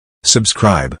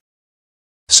subscribe,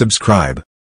 subscribe,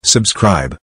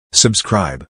 subscribe,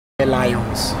 subscribe. The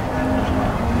lions.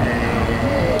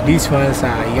 These ones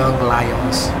are young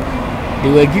lions.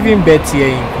 They were given birth here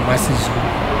in Kumasi Zoo,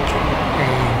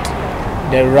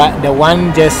 and the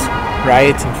one just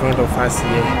right in front of us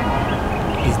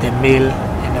here is the male,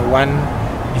 and the one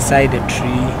beside the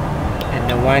tree, and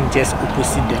the one just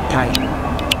opposite the type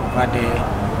over there,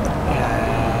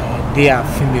 they are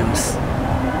females.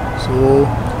 So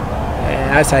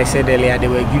as I said earlier, they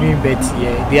were giving birth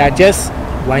here. They are just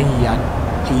 1 year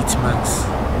 8 months.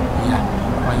 Yeah,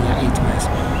 1 year 8 months.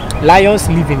 Lions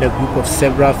live in a group of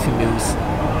several females,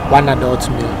 one adult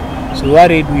male. So what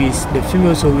they do is the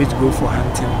females always go for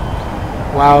hunting,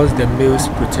 whilst the males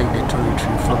protect the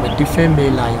territory from a different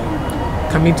male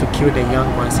lion coming to kill the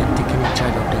young ones and taking in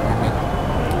charge of the women.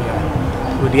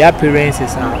 Yeah. So their parents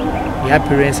are the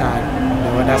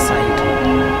other side,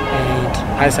 and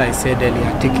as I said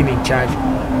earlier, taking in charge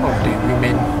of the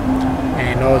women,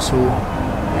 and also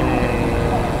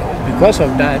because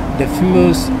of that, the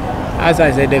females, as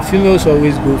I said, the females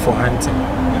always go for hunting,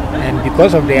 and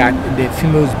because of the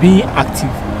females being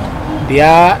active,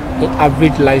 their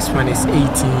average lifespan is 18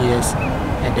 years,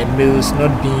 and the males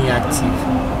not being active,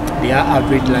 their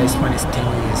average lifespan is 10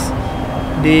 years.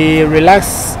 They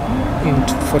relax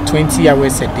for 20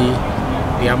 hours a day.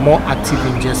 They are more active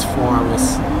in just 4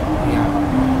 hours. Yeah,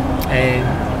 and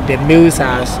the males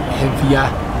are heavier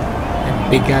and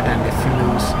bigger than the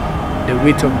females. The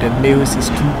weight of the males is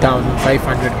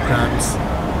 2,500 grams.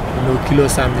 You know,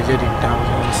 kilos are measured in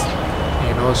thousands,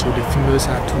 and also the females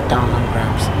are 2,000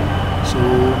 grams. So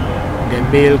the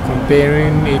male,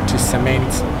 comparing it to cement,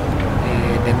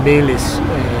 the male is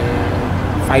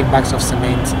 5 bags of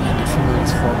cement, and the female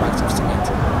is 4 bags of cement.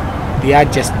 Their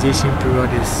gestation period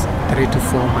is 3 to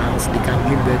 4 months. They can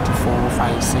give birth to 4,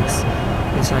 5, 6.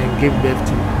 This one give birth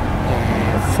to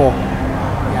 4.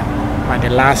 Yeah, but the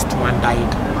last one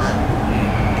died.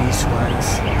 These ones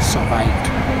survived.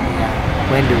 Yeah,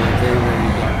 when they were very, very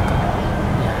young.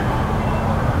 Yeah.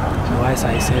 So as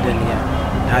I said earlier,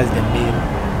 that's the male.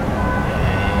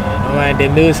 The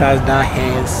males has that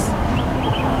hairs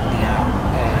on their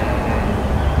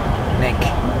neck,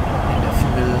 and the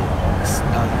female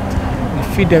doesn't. We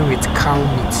feed them with cow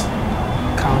meat.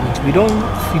 We don't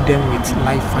feed them with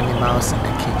live animals in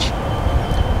the cage,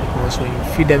 because when you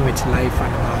feed them with live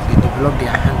animals, they develop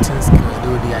their hunting skills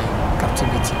though they are in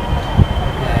captivity.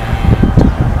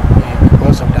 And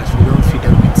because of that, we don't feed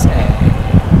them with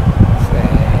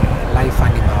live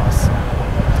animals.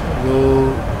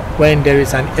 So when there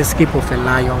is an escape of a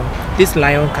lion, this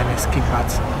lion can escape,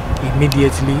 but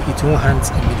immediately it won't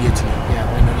hunt immediately. Yeah,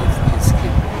 when it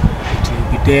escape, it will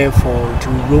be there to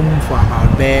roam for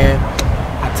about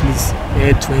at least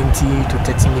 20 to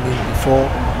 30 minutes before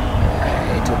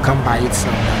it will come by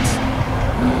itself. That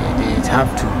they have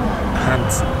to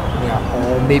hunt. Yeah,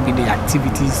 or maybe the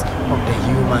activities of the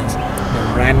humans, the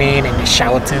running and the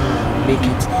shouting, make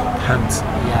it hunt.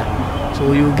 Yeah,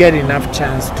 so you get enough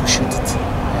chance to shoot it.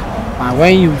 Yeah. But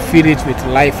when you feed it with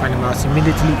live animals,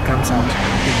 immediately it comes out,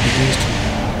 it begins to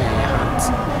hunt.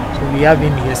 So we have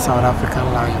in here South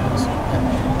African lions.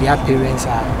 Their parents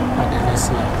are the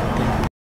next year.